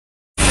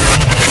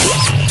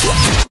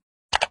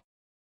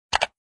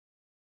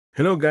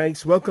Hello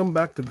guys, welcome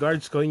back to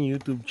Gards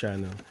YouTube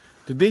channel.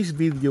 Today's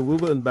video we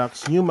will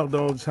unbox new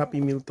McDonald's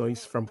Happy Meal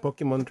toys from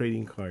Pokémon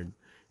Trading Card.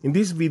 In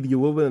this video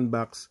we will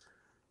unbox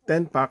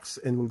 10 packs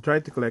and we'll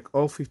try to collect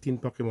all 15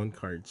 Pokemon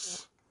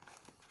cards.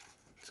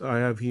 So I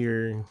have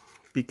here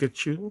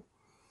Pikachu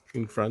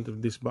in front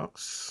of this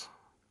box.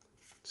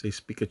 It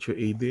says Pikachu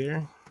A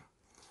there.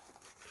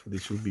 So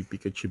this will be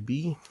Pikachu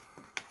B.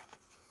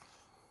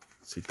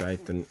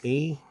 Cetitan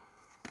A.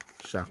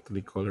 It's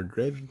actually colored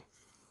red.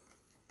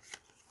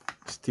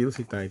 Still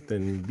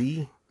Cetitan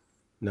B.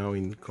 Now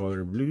in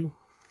color blue.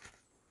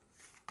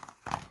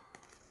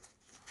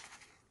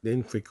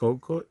 Then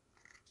Fuecoco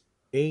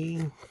A,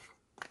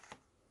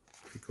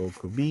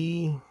 Fuecoco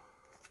B,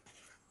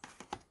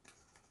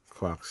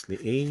 Quaxly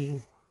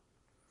A,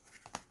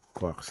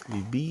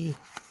 Quaxly B,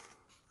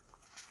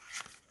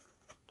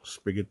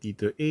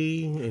 Sprigatito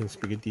A, and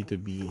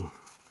Sprigatito B.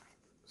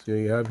 So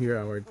you have here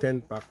our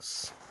 10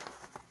 packs.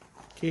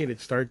 Okay,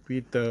 let's start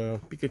with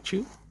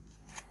Pikachu,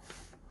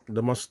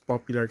 the most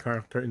popular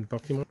character in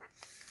Pokemon.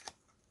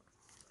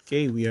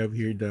 Okay, we have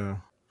here the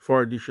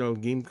 4 additional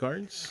game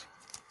cards.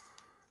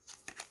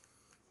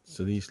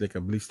 So this is like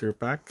a blister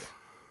pack.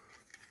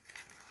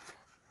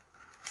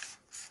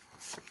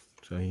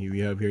 So here we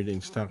have here the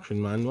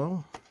instruction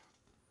manual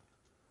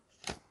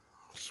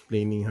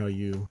explaining how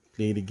you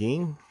play the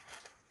game.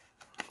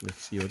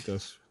 Let's see what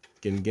else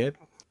we can get.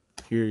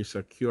 Here is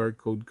a QR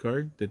code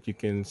card that you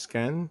can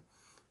scan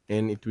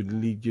and it would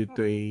lead you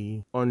to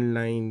a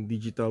online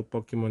digital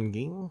Pokemon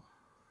game.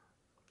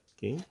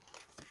 Okay,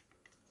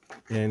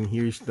 and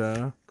here's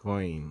the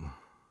coin.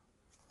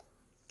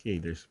 Okay,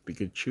 there's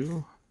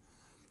Pikachu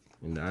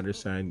and the other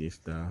side is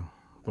the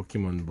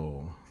Pokemon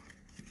ball.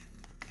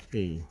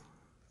 Okay,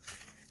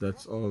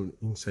 that's all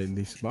inside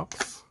this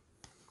box.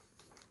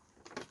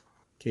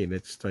 Okay,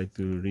 let's try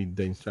to read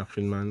the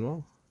instruction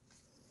manual,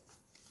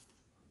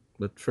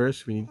 but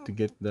first we need to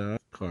get the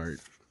card.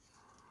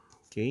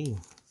 Okay,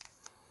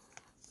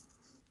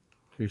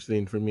 here's the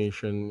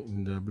information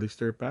in the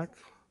blister pack.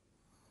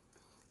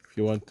 If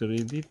you want to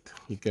read it,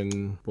 you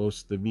can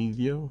pause the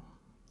video.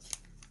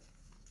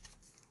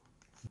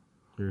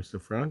 Here's the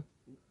front,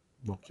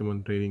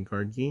 Pokémon Trading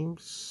Card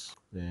Games,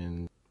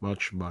 and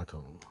Match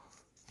Battle.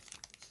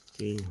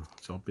 Okay,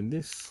 let's open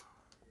this.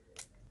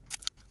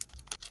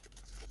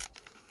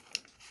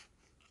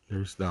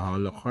 There's the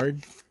holo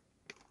card,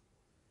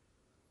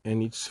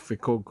 and it's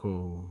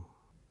Fuecoco.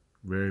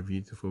 Very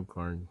beautiful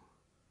card.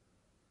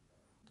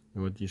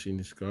 And what you see in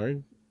this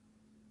card?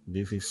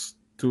 This is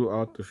 2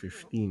 out of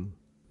 15.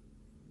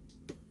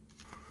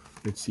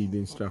 Let's see the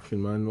instruction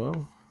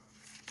manual.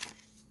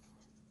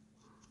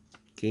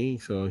 Okay,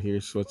 so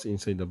here's what's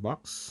inside the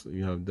box.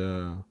 You have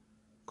the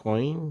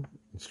coin,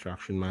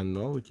 instruction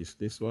manual, which is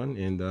this one,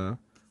 and the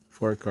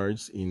 4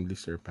 cards in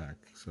blister pack.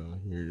 So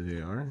here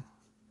they are.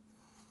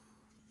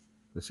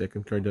 The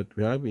second card that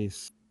we have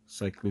is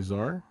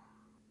Cyclizar.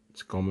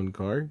 It's a common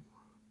card.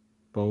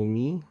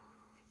 Pony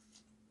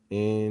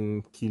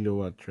and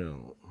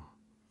Kilowattrel.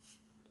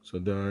 So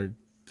there are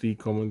 3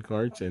 common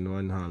cards and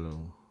 1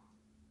 holo.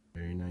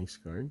 Very nice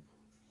card.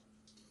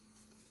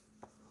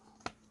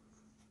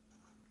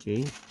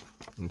 Okay,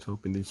 let's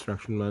open the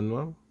instruction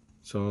manual.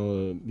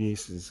 So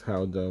this is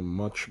how the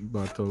match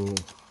battle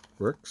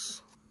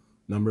works.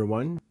 Number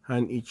 1,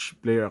 hand each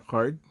player a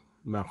card.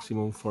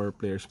 Maximum 4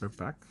 players per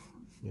pack.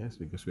 Yes,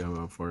 because we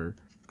have 4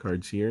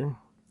 cards here.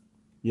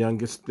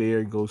 Youngest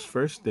player goes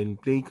first, then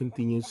play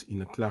continues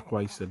in a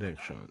clockwise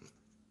direction.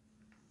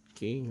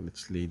 Okay,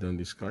 let's lay down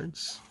these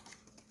cards.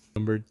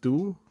 Number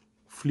 2,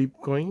 flip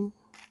coin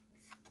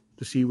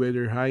to see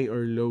whether high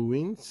or low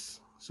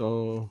wins.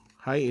 So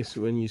high is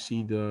when you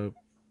see the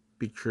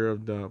picture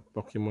of the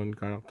Pokemon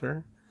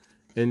character,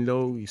 and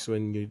low is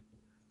when you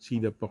see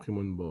the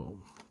Pokemon ball.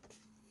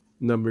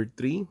 Number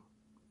 3,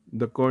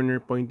 the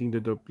corner pointing to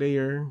the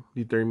player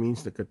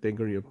determines the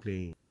category of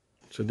play.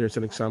 So there's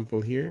an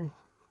example here.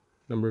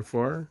 Number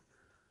 4,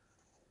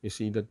 you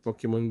see that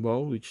Pokemon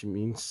ball, which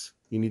means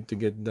you need to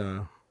get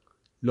the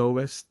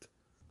lowest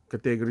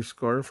category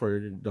score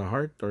for the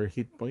heart or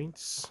hit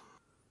points.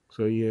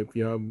 So if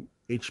you have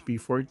HP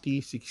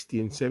 40, 60,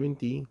 and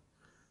 70,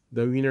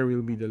 the winner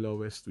will be the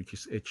lowest, which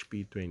is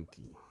HP 20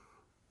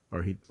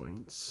 or hit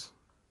points.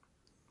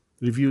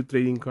 Review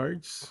trading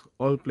cards.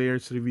 All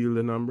players reveal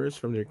the numbers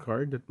from their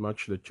card that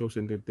match the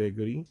chosen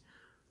category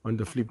on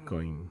the flip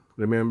coin.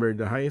 Remember,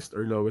 the highest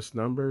or lowest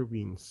number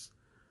wins.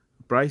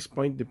 Price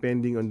point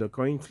depending on the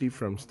coin flip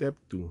from step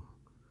 2.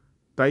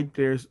 Tied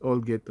players all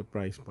get a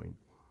prize point.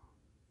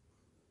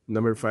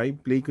 Number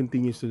 5, play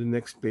continues to the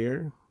next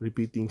player,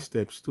 repeating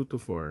steps 2 to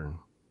 4.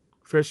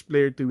 First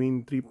player to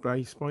win 3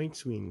 prize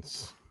points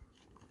wins.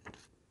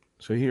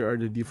 So here are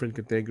the different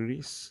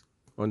categories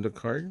on the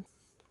card.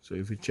 So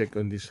if you check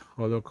on this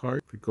holo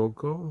card,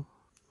 Fuecoco,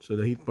 so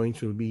the hit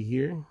points will be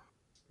here,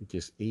 which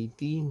is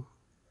 80.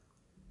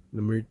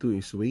 Number 2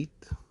 is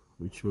weight,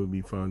 which will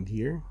be found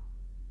here.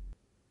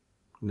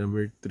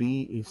 Number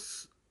 3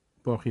 is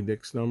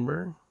Pokédex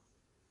number,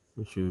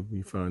 which will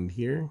be found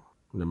here.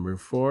 Number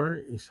 4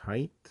 is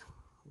height,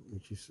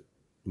 which is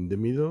In the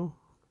middle,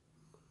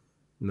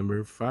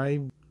 number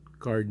 5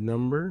 card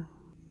number,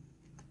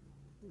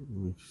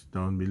 which is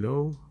down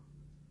below.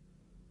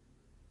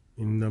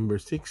 In number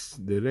 6,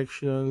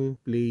 directional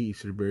play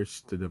is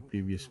reversed to the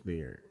previous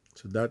player.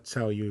 So that's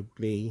how you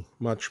play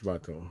match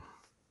battle.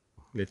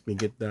 Let me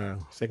get the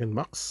second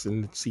box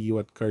and let's see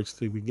what cards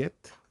do we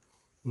get.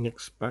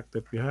 Next pack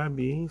that we have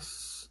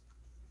is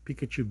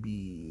Pikachu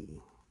B.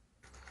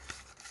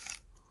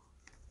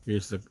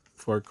 Here's the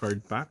 4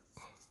 card pack.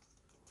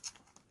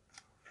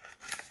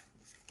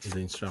 The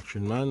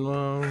instruction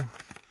manual,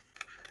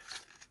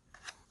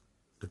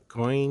 the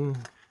coin,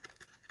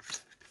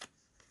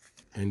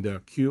 and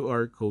the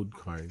QR code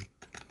card.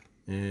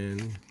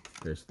 And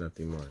there's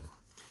nothing more.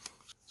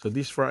 So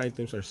these 4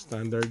 items are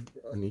standard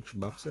on each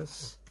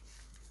boxes.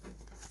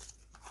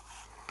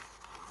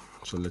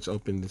 So let's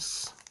open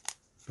this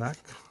pack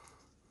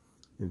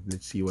and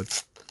let's see what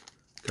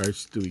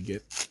cards do we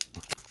get.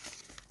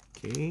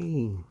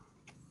 Okay.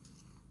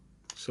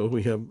 So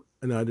we have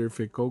another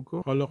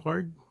Fuecoco holo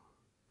card.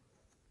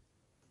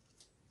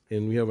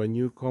 And we have a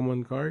new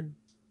common card,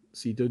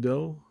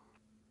 Citadel,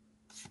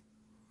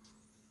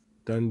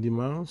 Dandy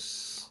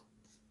Mouse,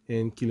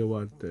 and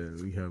Kilowatt.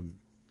 We have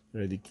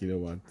ready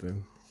Kilowatt.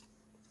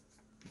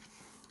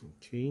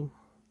 Okay.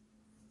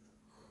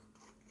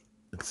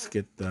 Let's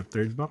get the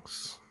third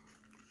box.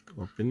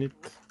 Open it.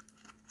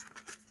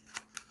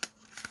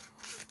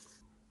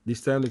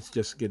 This time, let's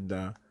just get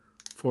the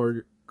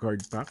 4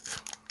 card pack.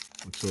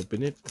 Let's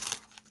open it.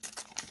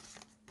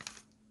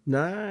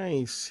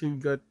 Nice! You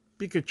got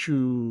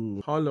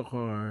Pikachu holo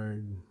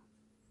card.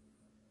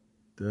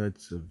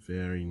 That's a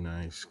very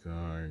nice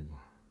card.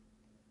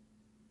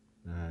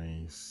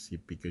 Nice. See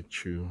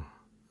Pikachu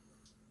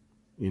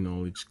in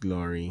all its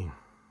glory.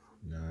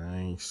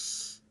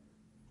 Nice.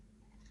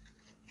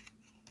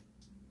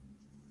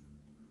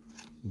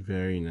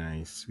 Very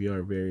nice. We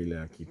are very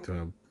lucky to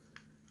have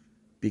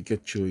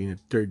Pikachu in a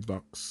third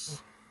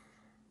box.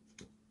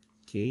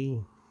 Okay,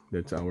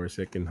 that's our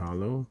second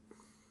holo.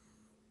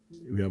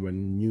 We have a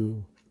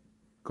new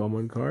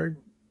common card.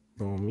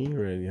 Tommy, we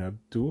already have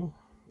 2.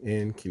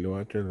 And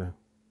Kilowattra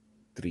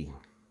 3.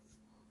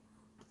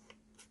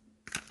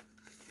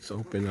 Let's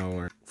open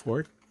our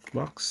 4th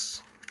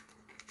box.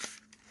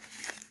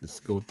 Let's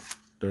go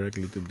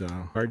directly to the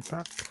card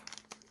pack.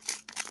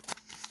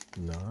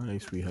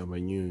 Nice, we have a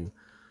new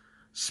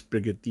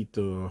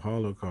Sprigatito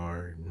holo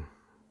card.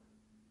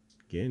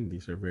 Again,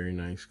 these are very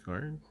nice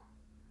cards.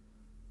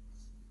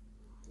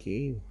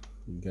 Okay,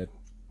 we got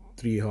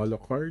 3 holo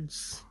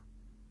cards.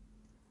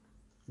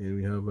 And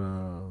we have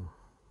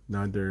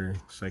another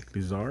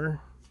Cyclizar.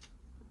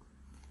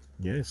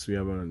 Yes, we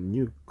have a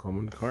new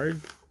common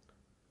card,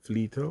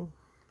 Fleeto,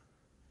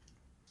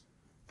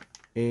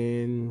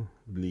 and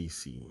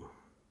Blissey.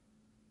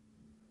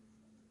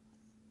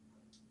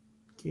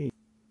 Okay,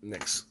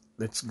 next,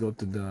 let's go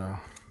to the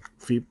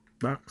 5th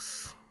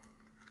box.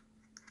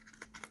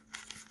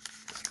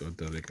 Let's go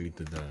directly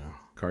to the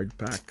card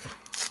pack.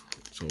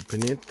 Let's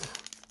open it.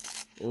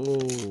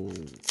 Oh,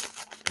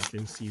 I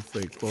can see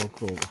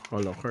Fuecoco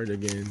holo card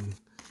again.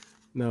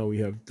 Now we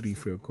have 3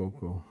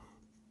 Fuecoco.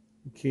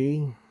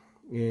 Okay,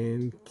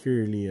 and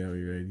Kirlia.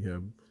 We already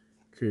have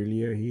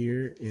Kirlia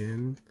here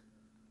and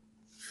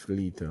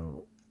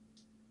Fleeto.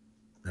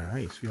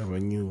 Nice, we have a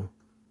new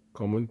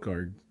common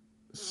card,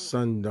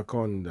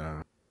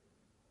 Sandaconda.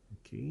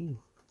 Okay,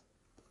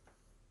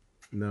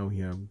 now we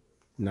have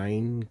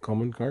 9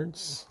 common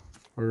cards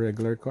or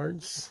regular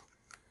cards.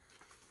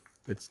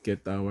 Let's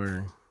get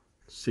our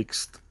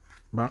 6th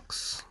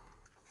box.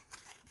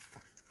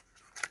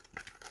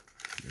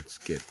 Let's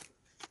get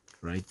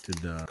right to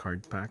the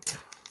card pack.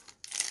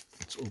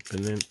 Let's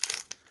open it.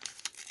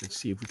 Let's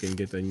see if we can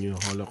get a new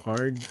holo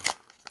card.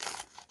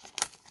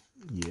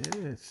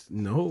 Yes,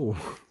 no,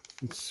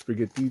 it's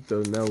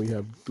Sprigatito. Now we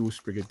have 2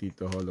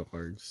 Sprigatito holo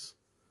cards.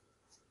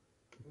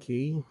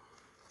 Okay,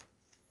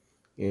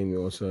 and we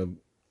also have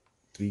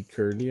 3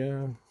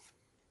 Curlia,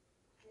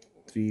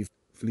 3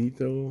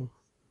 Fleeto,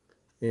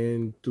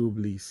 and 2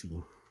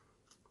 Blissey.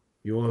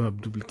 You all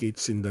have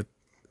duplicates in that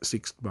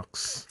 6th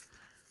box.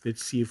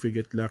 Let's see if we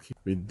get lucky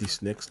with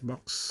this next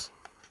box.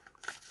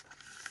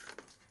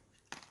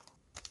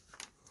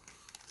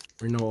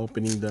 We're now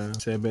opening the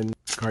 7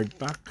 card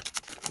pack.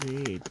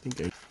 Wait,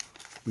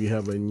 we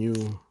have a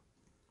new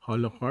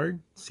holo card,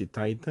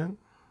 Cetitan.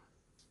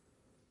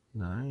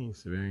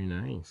 Nice, very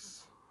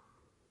nice.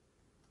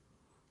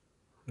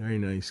 Very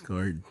nice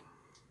card.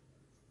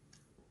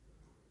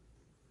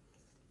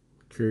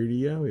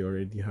 Curlia, we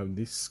already have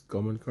this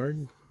common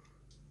card.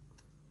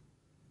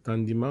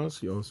 Tandy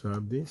Mouse, we also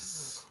have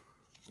this.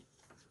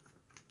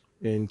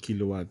 And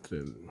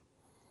Kilowattrel.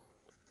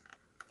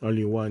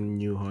 Only 1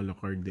 new holo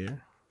card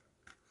there.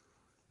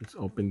 Let's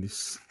open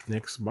this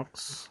next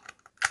box.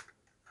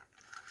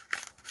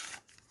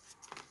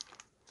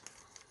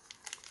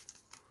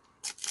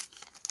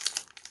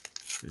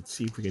 Let's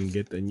see if we can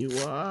get a new.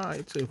 Wow,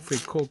 it's a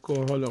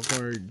Fuecoco holo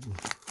card.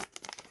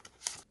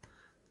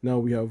 Now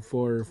we have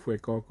 4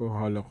 Fuecoco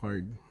holo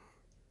card.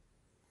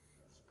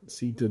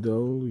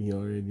 Citadel, we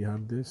already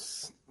have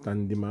this.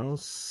 Tandy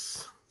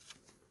Mouse.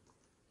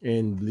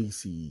 And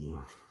Bleasy.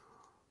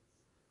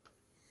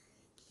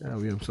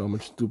 We have so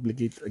much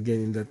duplicate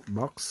again in that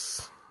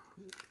box.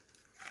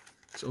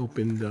 Let's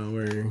open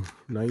our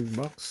 9th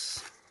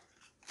box.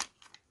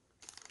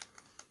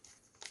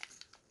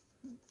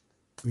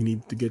 We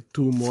need to get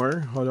 2 more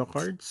holo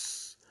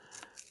cards.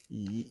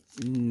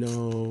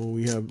 No,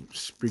 we have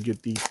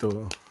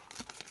Sprigatito.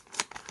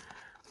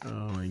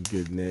 Oh my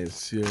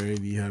goodness, we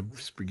already have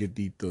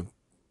Sprigatito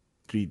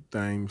 3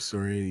 times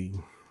already.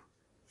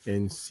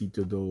 And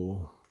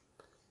Citadel.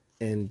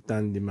 And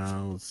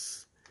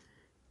Tandemouse.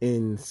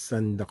 And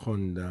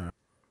Sandaconda.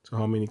 So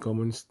how many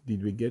commons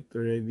did we get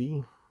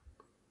already?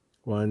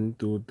 1,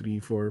 2, 3,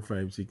 4,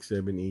 5, 6,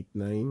 7, 8,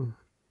 9,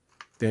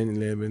 10,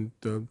 11,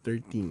 12,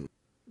 13.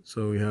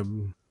 So we have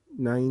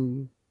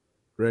 9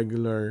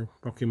 regular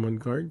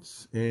Pokemon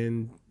cards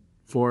and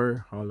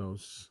 4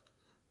 holos.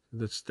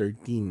 That's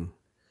 13.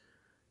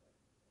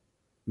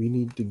 We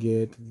need to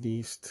get at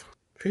least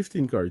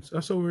 15 cards.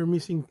 So we're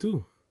missing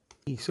 2.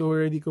 So we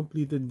already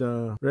completed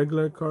the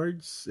regular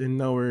cards and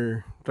now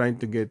we're trying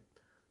to get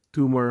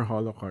 2 more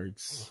holo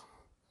cards.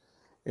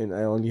 And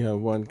I only have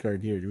 1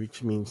 card here,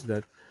 which means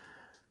that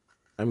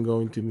I'm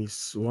going to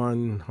miss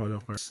 1 holo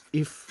card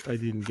if I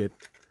didn't get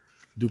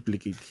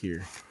duplicate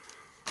here.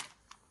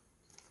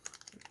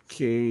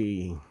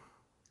 Okay,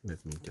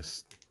 let me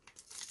just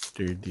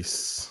stir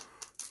this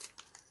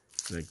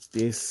like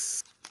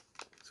this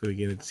so we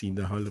cannot see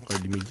the holo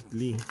card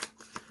immediately.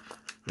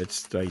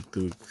 Let's try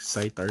to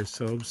excite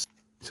ourselves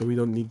so we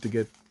don't need to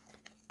get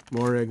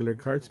more regular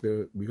cards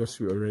because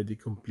we already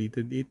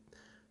completed it.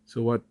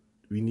 So what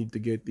we need to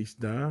get is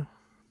the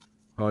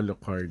holo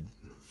card.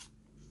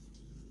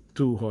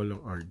 2 holo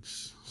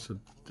cards. So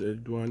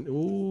third one,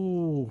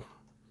 oh,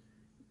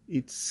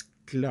 it's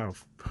Clough.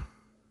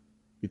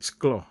 It's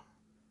Claw.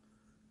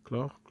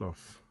 Clough.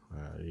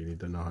 I really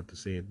don't know how to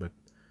say it, but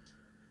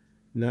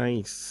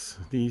nice.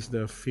 This is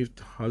the 5th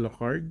holo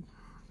card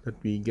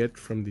that we get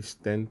from these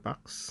 10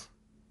 packs.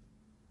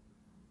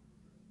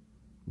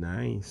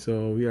 Nice.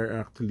 So we are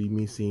actually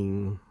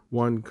missing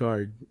 1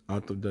 card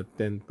out of the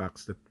 10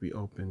 packs that we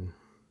open.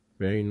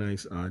 Very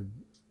nice odd.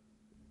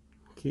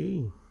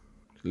 Okay.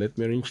 So let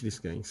me arrange this,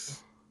 guys.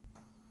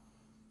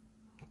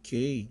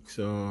 Okay.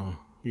 So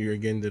here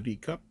again the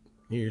recap.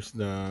 Here's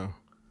the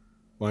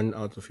 1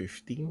 out of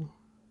 15.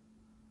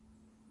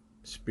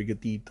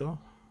 Sprigatito.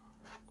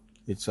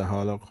 It's a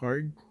holo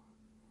card.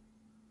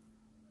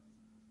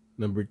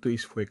 Number 2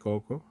 is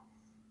Fuecoco.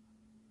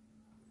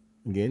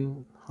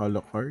 Again,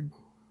 holo card.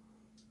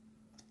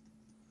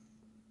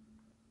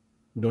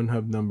 Don't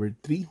have number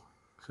 3,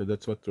 so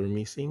that's what we're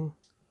missing.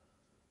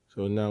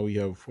 So now we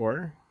have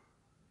 4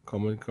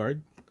 common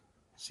card.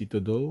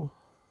 Citadel.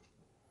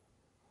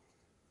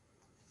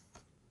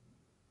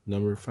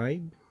 Number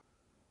 5,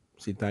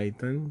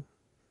 Cetitan.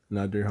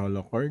 Another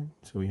holo card.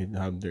 So we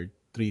have their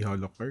 3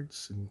 holo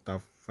cards in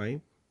top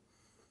 5.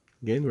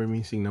 Again, we're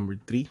missing number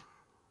 3.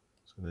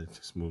 So let's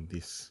just move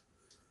this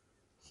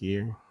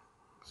here.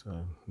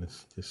 So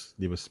let's just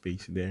leave a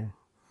space there.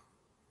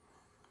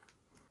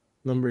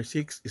 Number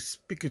 6 is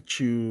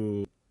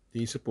Pikachu.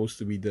 He's supposed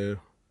to be the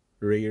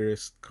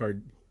rarest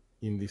card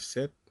in this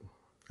set.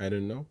 I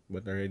don't know,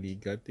 but I already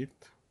got it.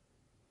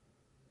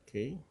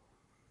 Okay.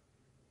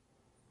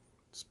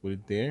 Let's put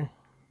it there.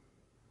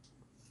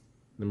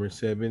 Number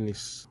 7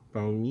 is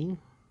Pawnee.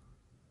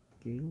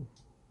 Okay.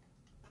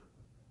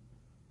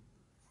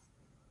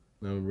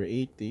 Number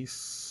 8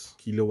 is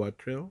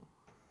Kilowattrel.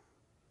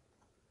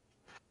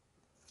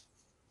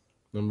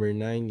 Number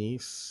 9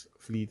 is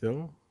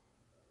Fleetle.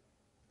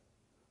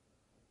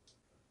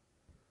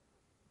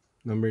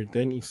 Number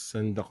 10 is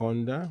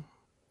Sandaconda.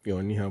 We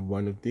only have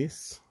 1 of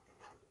this.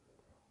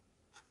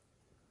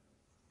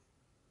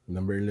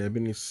 Number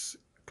 11 is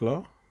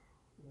Claw.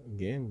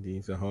 Again,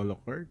 this is a holo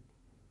card.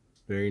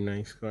 Very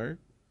nice card.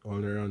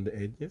 All around the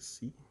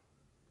edges. See?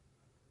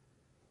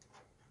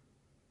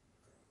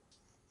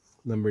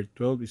 Number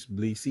 12 is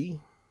Bleasy.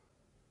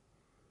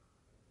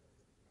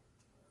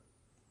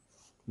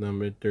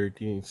 Number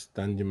 13 is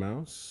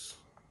Tandemouse.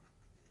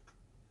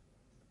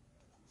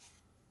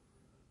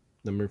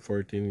 Number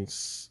 14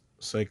 is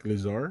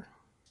Cyclizar.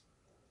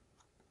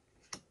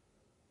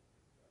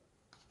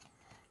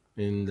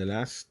 And the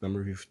last,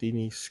 number 15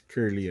 is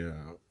Curlia.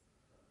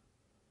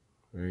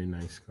 Very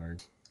nice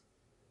card.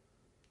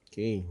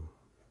 Okay.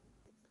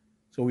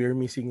 So we are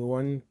missing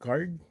 1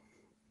 card.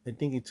 I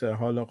think it's a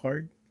holo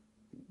card.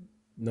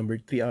 Number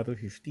 3 out of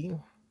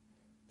 15.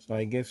 So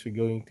I guess we're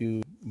going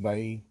to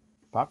buy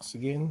packs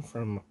again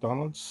from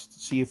McDonald's to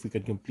see if we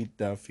can complete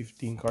the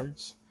 15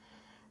 cards.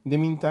 In the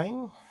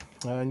meantime,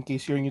 in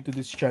case you're new to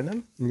this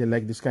channel and you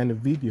like this kind of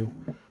video,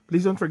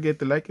 please don't forget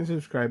to like and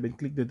subscribe and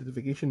click the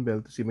notification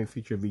bell to see my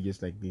future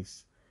videos like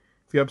this.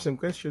 If you have some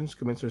questions,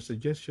 comments, or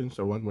suggestions,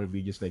 or want more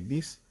videos like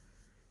this,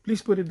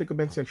 please put it in the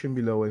comment section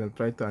below and I'll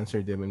try to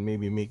answer them and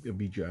maybe make a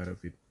video out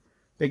of it.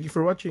 Thank you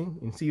for watching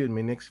and see you in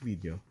my next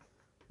video.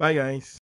 Bye guys!